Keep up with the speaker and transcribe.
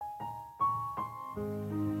Well,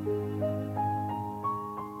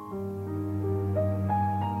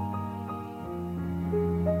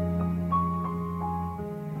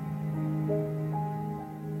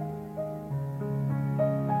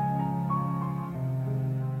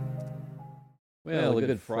 a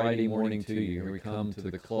good Friday morning to you. Here we come to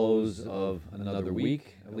the close of another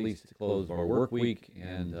week, at least the close of our work week,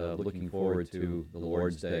 and looking forward to the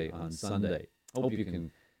Lord's Day on Sunday. Hope you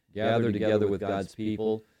can gather together with God's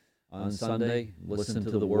people on Sunday, listen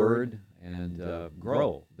to the Word, and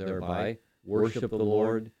grow thereby. Worship the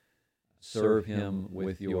Lord, serve Him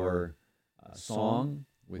with your song,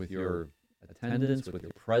 with your attendance, with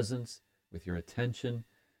your presence, with your attention,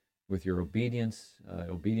 with your obedience,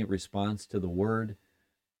 obedient response to the Word,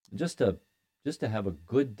 just to have a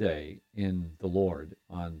good day in the Lord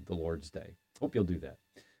on the Lord's Day. Hope you'll do that.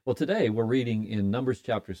 Well, today we're reading in Numbers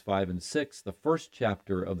chapters 5 and 6, the first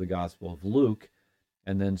chapter of the Gospel of Luke,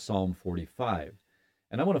 and then Psalm 45.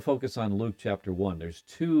 And I want to focus on Luke chapter 1. There's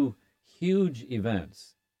two huge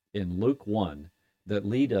events in Luke 1 that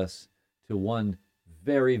lead us to one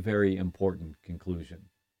very, very important conclusion.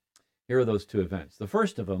 Here are those two events. The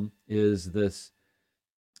first of them is this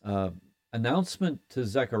announcement to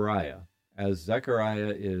Zechariah, as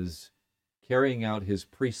Zechariah is carrying out his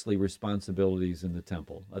priestly responsibilities in the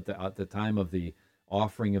temple at the time of the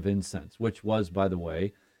offering of incense, which was, by the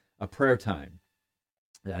way, a prayer time.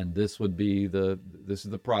 And this is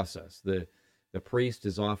the process. The priest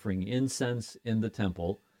is offering incense in the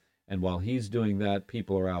temple, and while he's doing that,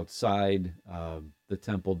 people are outside the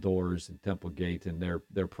temple doors and temple gate, and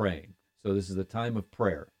they're praying. So this is a time of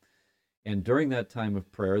prayer. And during that time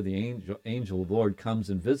of prayer, the angel of the Lord comes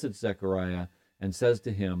and visits Zechariah and says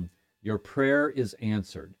to him, "Your prayer is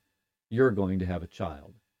answered. You're going to have a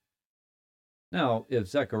child." Now, if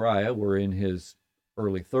Zechariah were in his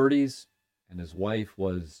early 30s and his wife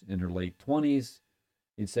was in her late 20s,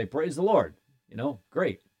 he'd say, "Praise the Lord.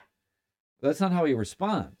 Great." But that's not how he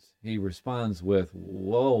responds. He responds with,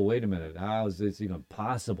 "Whoa, wait a minute. How is this even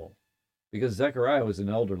possible?" Because Zechariah was an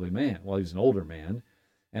elderly man. Well, he was an older man,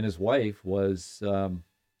 and his wife was,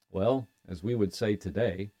 as we would say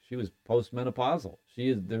today, she was postmenopausal.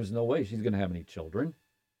 There's no way she's going to have any children.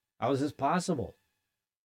 How is this possible?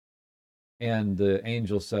 And the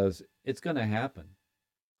angel says, "It's going to happen.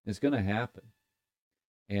 It's going to happen,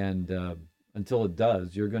 and until it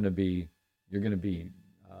does, you're going to be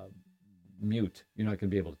mute. You're not going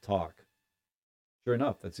to be able to talk." Sure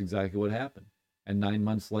enough, that's exactly what happened. And 9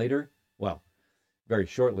 months later, very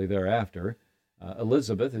shortly thereafter,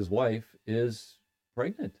 Elizabeth, his wife, is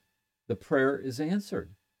pregnant. The prayer is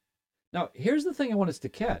answered. Now, here's the thing I want us to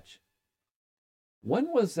catch.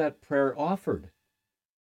 When was that prayer offered?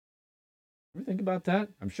 Ever think about that?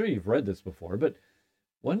 I'm sure you've read this before, but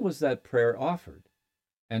when was that prayer offered?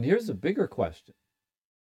 And here's a bigger question.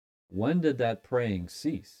 When did that praying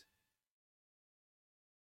cease?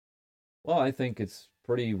 Well, I think it's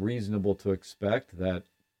pretty reasonable to expect that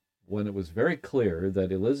when it was very clear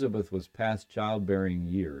that Elizabeth was past childbearing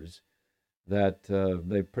years, that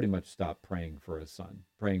they pretty much stopped praying for a son,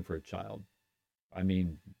 praying for a child. I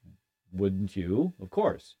mean, wouldn't you? Of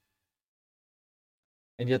course.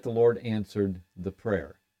 And yet the Lord answered the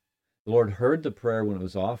prayer. The Lord heard the prayer when it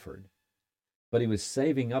was offered, but he was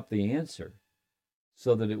saving up the answer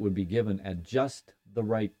so that it would be given at just the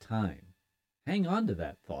right time. Hang on to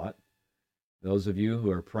that thought. Those of you who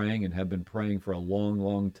are praying and have been praying for a long,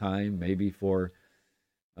 long time, maybe for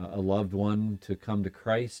a loved one to come to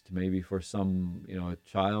Christ, maybe for some, a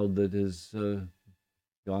child that has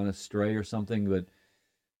gone astray or something, but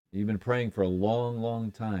you've been praying for a long, long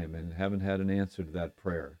time and haven't had an answer to that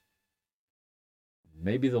prayer.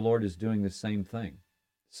 Maybe the Lord is doing the same thing,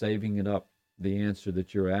 saving it up, the answer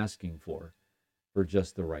that you're asking for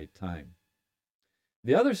just the right time.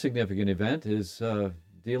 The other significant event is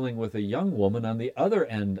dealing with a young woman on the other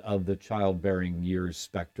end of the childbearing years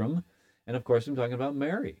spectrum. And of course, I'm talking about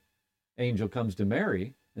Mary. Angel comes to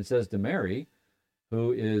Mary and says to Mary,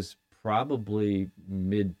 who is probably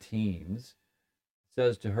mid-teens,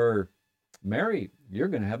 says to her, "Mary, you're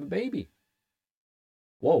going to have a baby."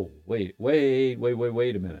 Whoa, wait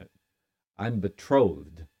a minute. I'm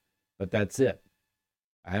betrothed, but that's it.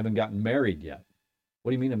 I haven't gotten married yet.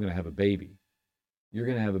 What do you mean I'm going to have a baby? You're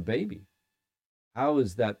going to have a baby. How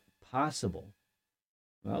is that possible?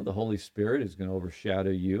 Well, the Holy Spirit is going to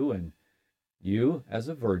overshadow you, and you, as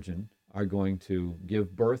a virgin, are going to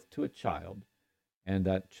give birth to a child, and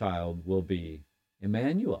that child will be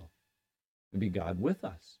Emmanuel. It'll be God with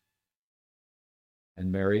us.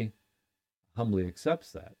 And Mary humbly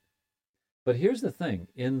accepts that. But here's the thing,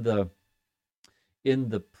 in the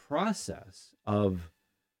process of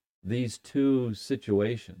these two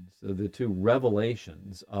situations, the two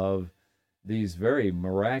revelations of these very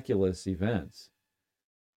miraculous events,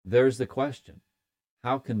 there's the question,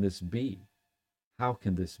 how can this be? How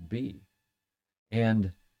can this be?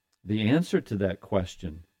 And the answer to that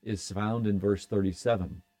question is found in verse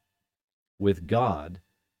 37. With God,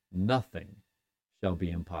 nothing shall be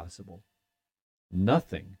impossible.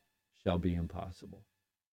 Nothing shall be impossible.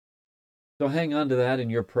 So hang on to that in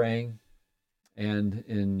your praying and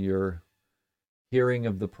in your hearing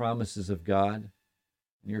of the promises of God.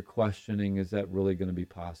 And you're questioning, is that really going to be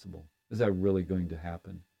possible? Is that really going to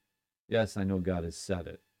happen? Yes, I know God has said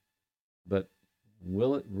it, but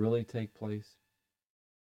will it really take place?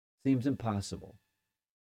 Seems impossible.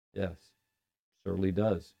 Yes, certainly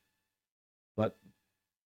does. But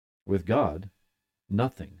with God,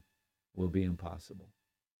 nothing will be impossible.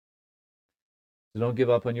 So don't give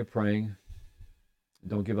up on your praying.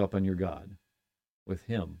 Don't give up on your God. With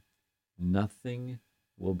Him, nothing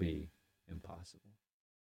will be impossible.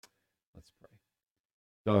 Let's pray.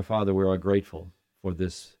 So, our Father, we are grateful for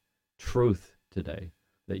this truth today,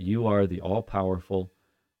 that you are the all-powerful,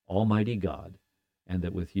 almighty God, and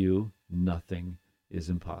that with you, nothing is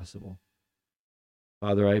impossible.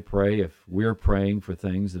 Father, I pray if we're praying for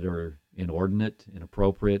things that are inordinate,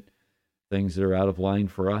 inappropriate, things that are out of line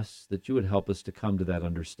for us, that you would help us to come to that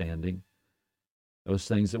understanding. Those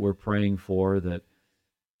things that we're praying for that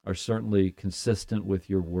are certainly consistent with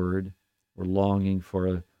your word. We're longing for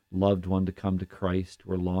a loved one to come to Christ.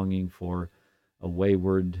 We're longing for a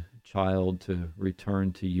wayward child to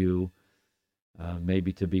return to you,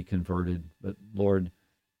 maybe to be converted. But Lord,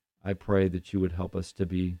 I pray that you would help us to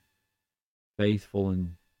be faithful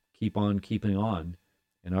and keep on keeping on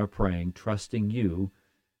in our praying, trusting you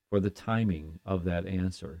for the timing of that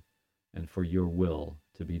answer and for your will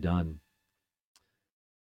to be done.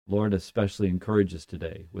 Lord, especially encourage us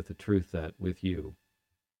today with the truth that with you,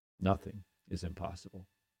 nothing is impossible.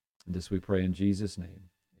 And this we pray in Jesus' name.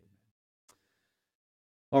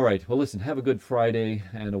 All right. Well, listen, have a good Friday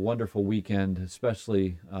and a wonderful weekend,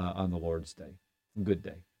 especially on the Lord's Day. Good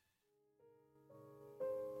day.